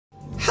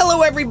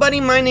Hello everybody,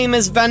 my name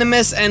is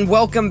Venomous and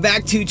welcome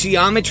back to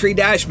Geometry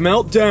Dash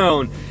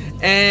Meltdown.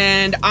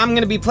 And I'm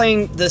going to be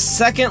playing the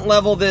second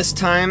level this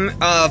time,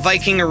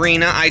 Viking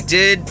Arena. I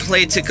did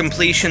play to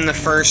completion the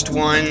first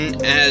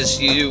one,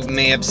 as you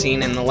may have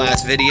seen in the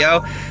last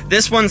video.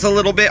 This one's a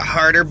little bit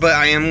harder, but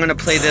I am going to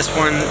play this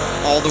one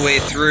all the way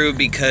through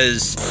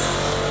because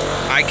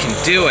I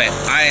can do it.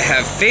 I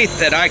have faith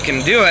that I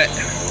can do it.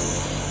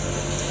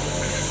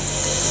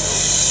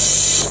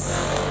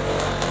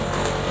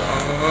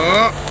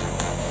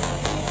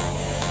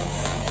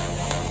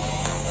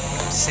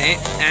 See?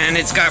 And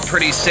it's got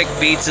pretty sick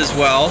beats as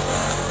well.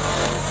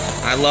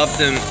 I love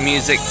the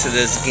music to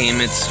this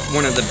game. It's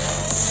one of the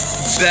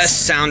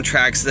best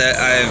soundtracks that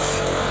I've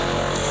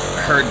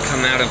heard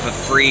come out of a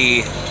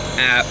free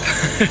app.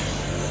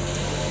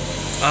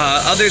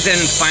 Other than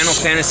Final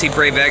Fantasy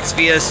Brave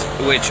Exvius,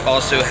 which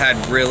also had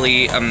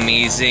really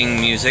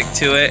amazing music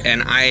to it,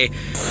 and I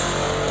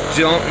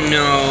don't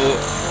know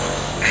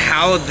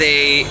how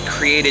they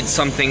created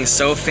something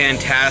so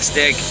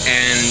fantastic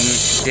and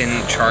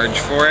didn't charge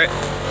for it.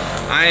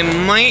 I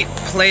might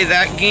play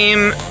that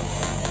game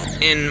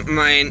in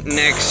my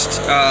next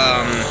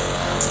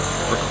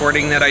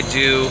recording that I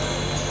do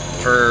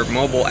for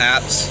mobile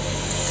apps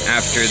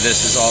after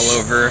this is all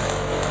over,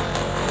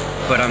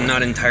 but I'm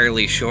not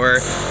entirely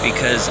sure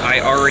because I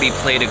already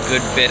played a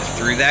good bit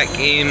through that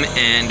game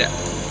and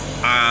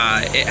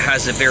it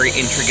has a very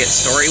intricate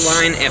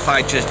storyline. If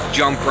I just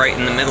jump right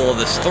in the middle of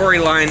the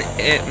storyline,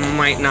 it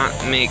might not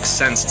make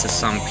sense to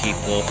some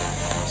people.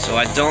 So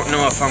I don't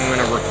know if I'm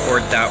going to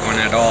record that one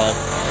at all.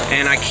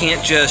 And I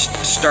can't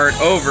just start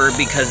over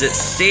because it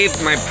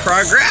saved my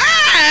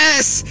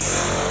progress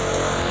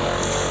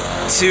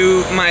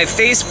to my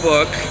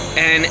Facebook,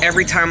 and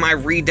every time I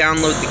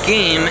re-download the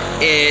game,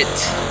 it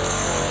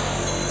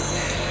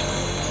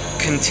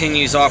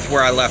continues off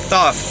where I left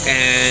off,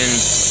 and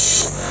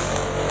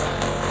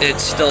it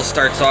still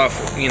starts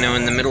off, you know,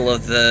 in the middle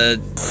of the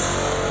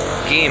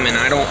game, and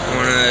I don't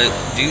want to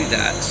do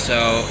that,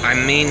 so I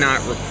may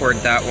not record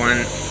that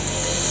one.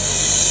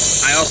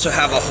 I also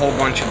have a whole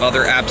bunch of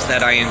other apps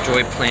that I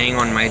enjoy playing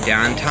on my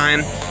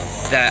downtime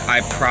that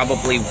I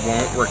probably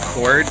won't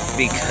record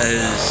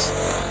because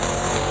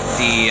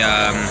the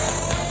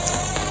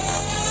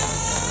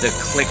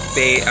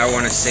clickbait, I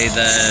want to say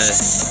the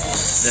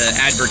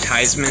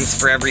advertisements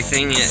for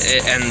everything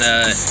and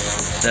the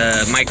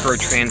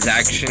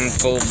microtransaction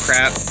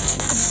bullcrap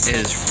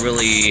is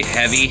really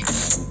heavy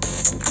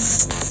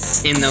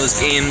in those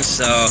games.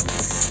 So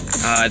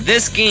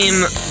this game,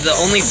 the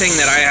only thing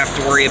that I have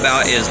to worry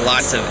about is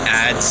lots of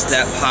ads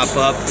that pop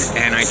up,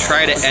 and I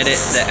try to edit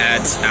the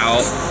ads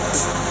out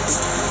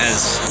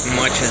as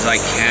much as I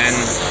can,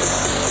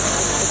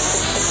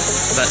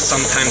 but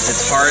sometimes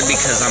it's hard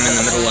because I'm in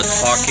the middle of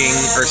talking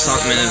or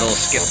something and it'll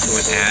skip to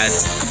an ad,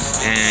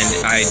 and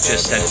I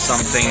just said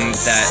something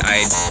that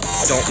I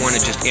don't want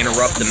to just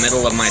interrupt the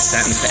middle of my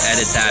sentence to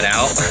edit that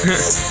out.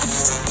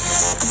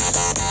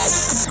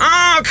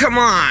 Oh, come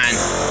on!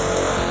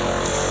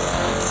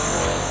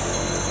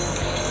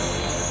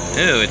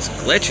 Ew, it's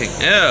glitching.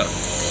 Ew.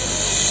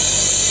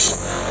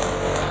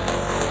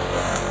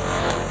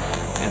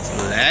 It's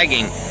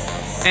lagging.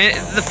 And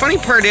the funny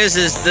part is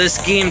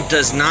this game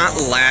does not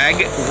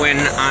lag when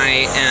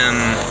I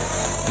am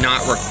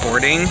not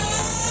recording.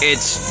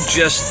 It's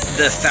just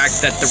the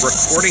fact that the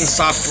recording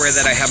software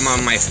that I have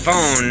on my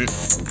phone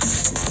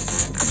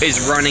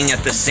is running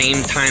at the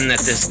same time that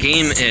this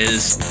game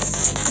is,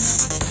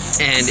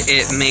 and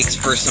it makes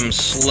for some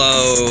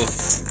slow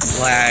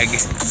lag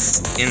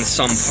in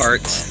some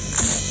parts.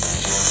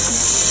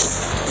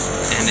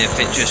 And if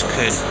it just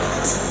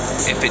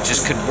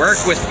could work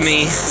with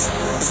me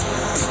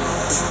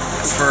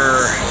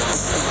for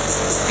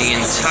the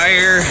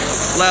entire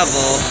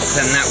level,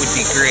 then that would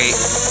be great.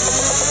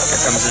 Here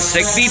comes the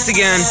sick beats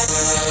again.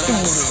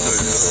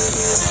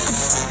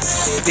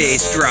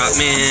 Bass drop,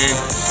 man.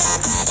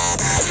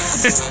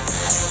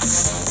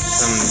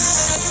 Some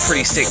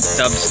pretty sick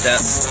dubstep.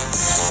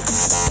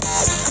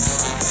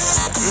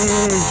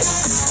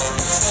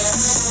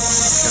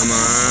 Come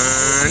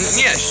on.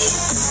 Yes.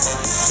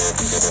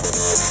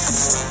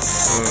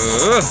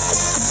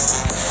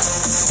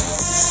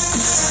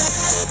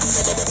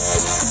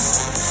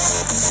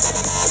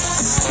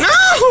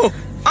 No!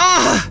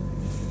 Ah!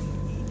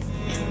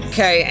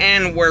 Okay,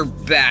 and we're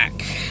back.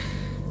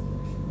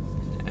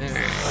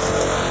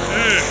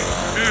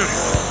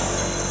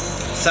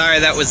 Sorry,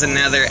 that was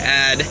another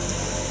ad.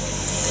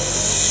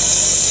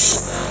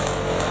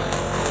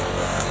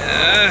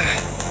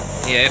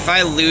 Yeah, if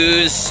I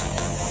lose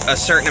a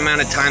certain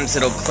amount of times,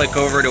 it'll click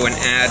over to an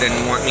ad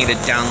and want me to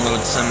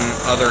download some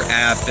other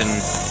app,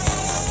 and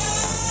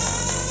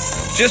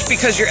just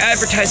because you're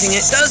advertising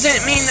it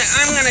doesn't mean that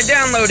I'm gonna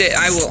download it.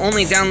 I will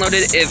only download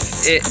it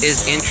if it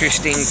is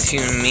interesting to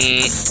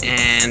me,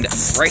 and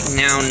right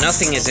now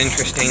nothing is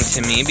interesting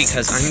to me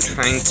because I'm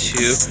trying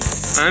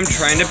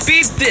to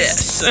beat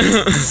this.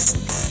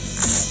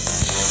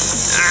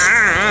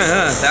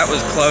 That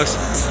was close.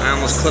 I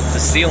almost clipped the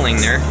ceiling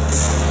there.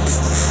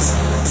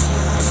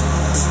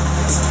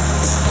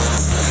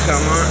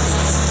 come on.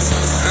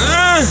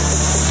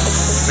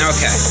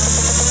 Okay.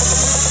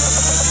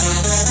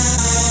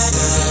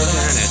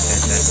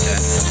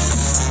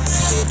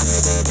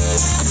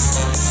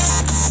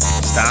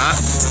 Stop.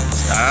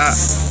 Stop.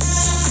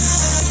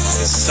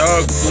 It's so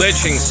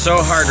glitching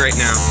so hard right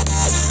now.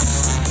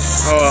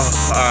 Oh,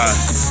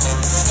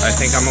 I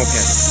think I'm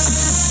okay.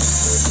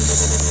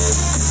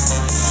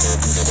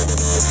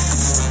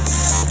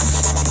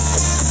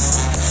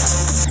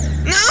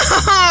 No!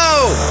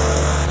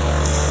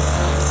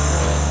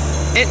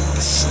 It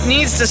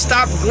needs to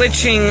stop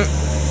glitching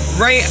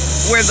right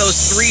where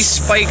those 3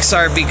 spikes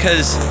are,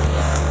 because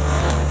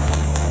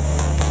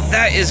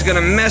that is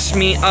gonna mess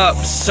me up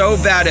so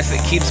bad if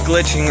it keeps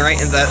glitching right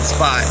in that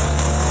spot.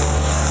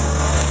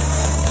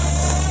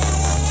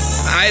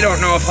 I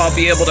don't know if I'll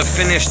be able to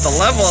finish the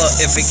level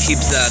if it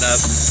keeps that up.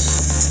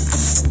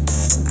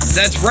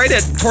 That's right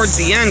towards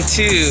the end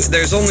too.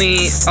 There's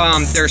only,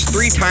 there's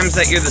 3 times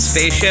that you're the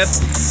spaceship,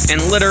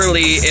 and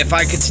literally if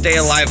I could stay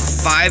alive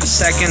 5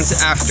 seconds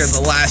after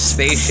the last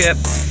spaceship,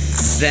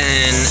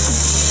 then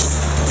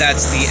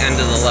that's the end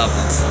of the level.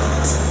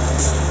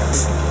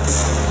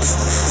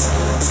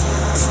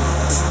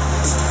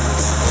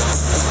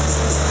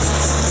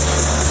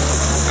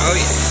 Oh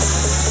yeah.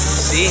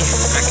 See?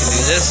 I can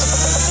do this.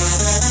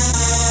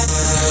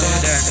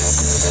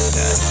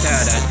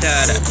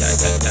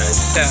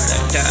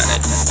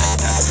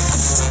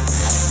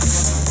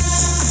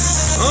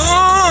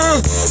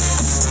 Oh!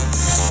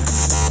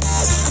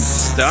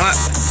 Stop.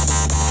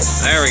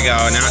 There we go.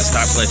 Now it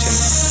stopped glitching.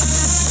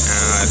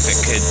 Now, if it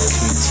could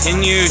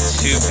continue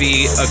to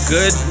be a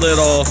good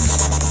little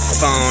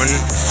phone.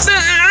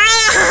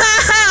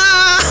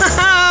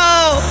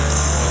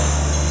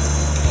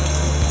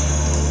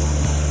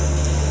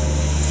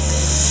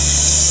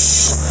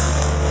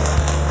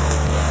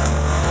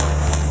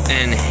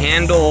 And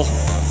handle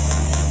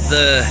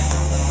the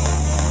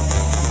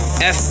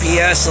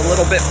FPS a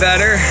little bit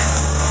better,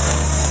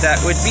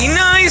 that would be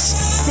nice.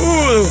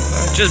 Ooh,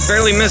 I just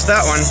barely missed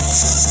that one.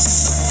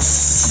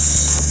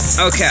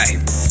 Okay.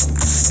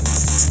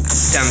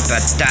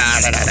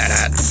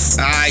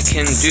 I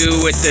can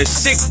do with the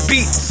sick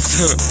beats.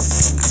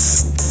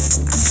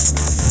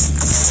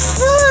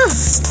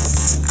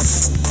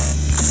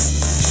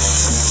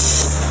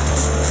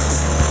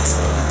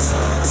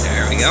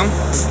 There we go.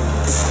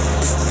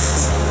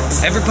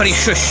 Everybody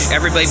shush.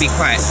 Everybody be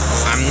quiet.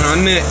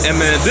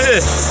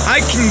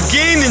 I can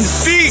gain and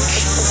speak.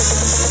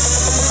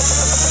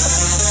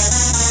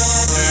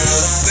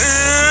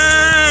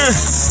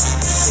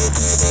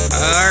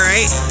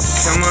 Alright.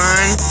 Come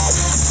on.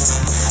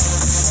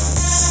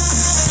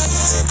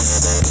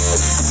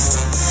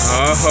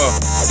 Oh.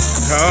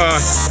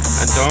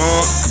 I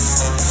don't.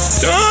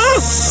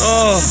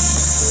 Oh.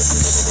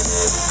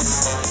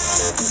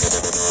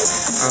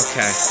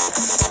 Okay.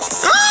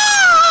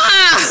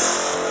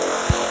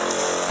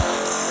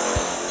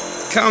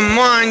 Come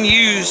on,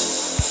 you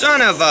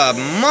son of a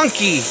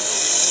monkey!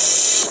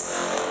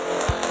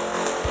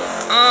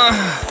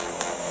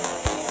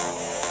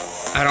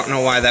 I don't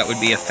know why that would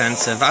be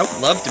offensive. I would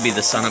love to be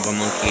the son of a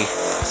monkey.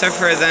 Except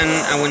for then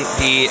I wouldn't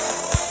be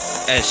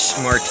as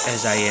smart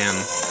as I am.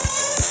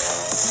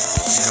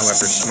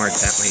 However smart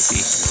that might be.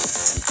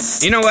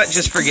 You know what?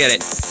 Just forget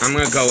it. I'm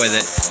gonna go with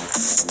it.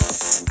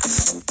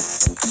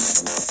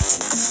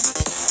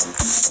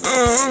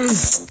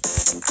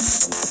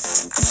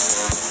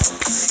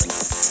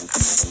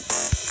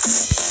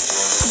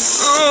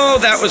 Oh,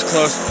 that was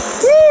close.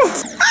 Woo!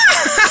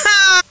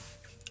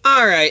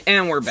 Alright,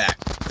 and we're back.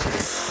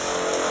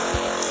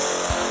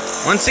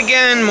 Once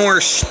again, more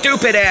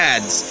stupid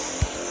ads.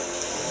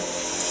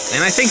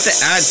 And I think the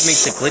ads make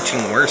the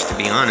glitching worse, to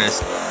be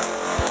honest.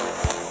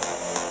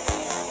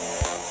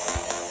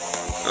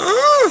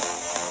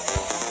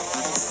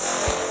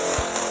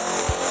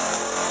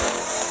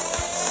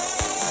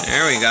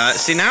 There we go.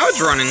 See, now it's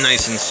running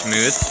nice and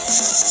smooth.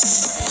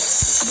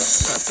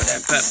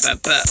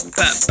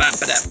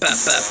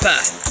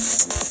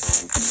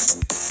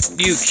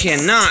 You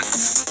cannot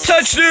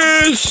touch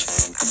this!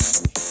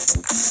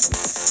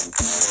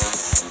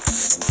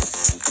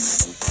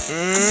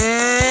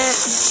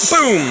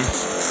 Boom!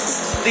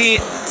 See,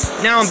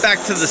 now I'm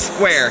back to the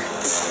square.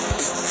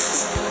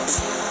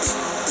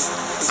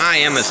 I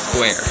am a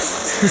square.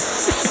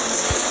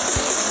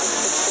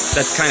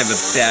 That's kind of a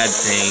bad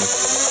thing.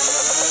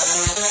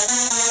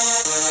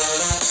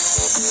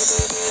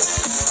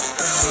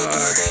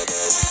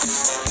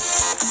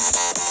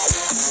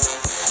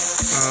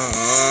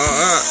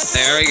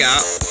 There we go.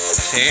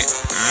 See?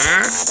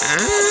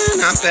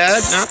 Not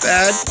bad, not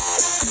bad.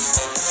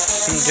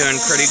 I'm doing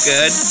pretty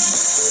good.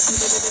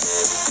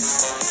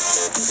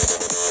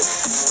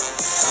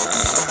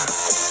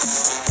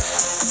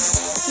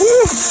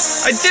 Woo!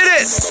 I did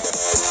it!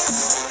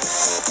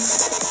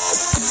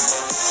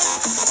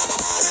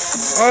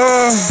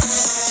 Oh!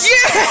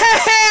 Yeah!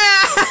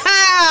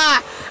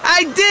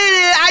 I did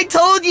it! I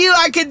told you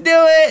I could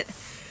do it!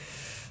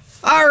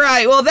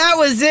 Alright, well that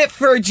was it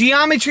for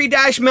Geometry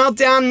Dash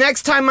Meltdown.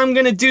 Next time I'm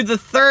going to do the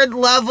 3rd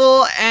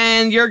level,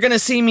 and you're going to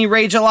see me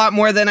rage a lot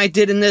more than I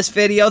did in this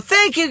video.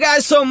 Thank you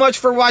guys so much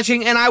for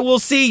watching, and I will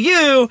see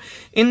you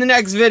in the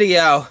next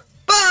video.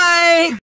 Bye!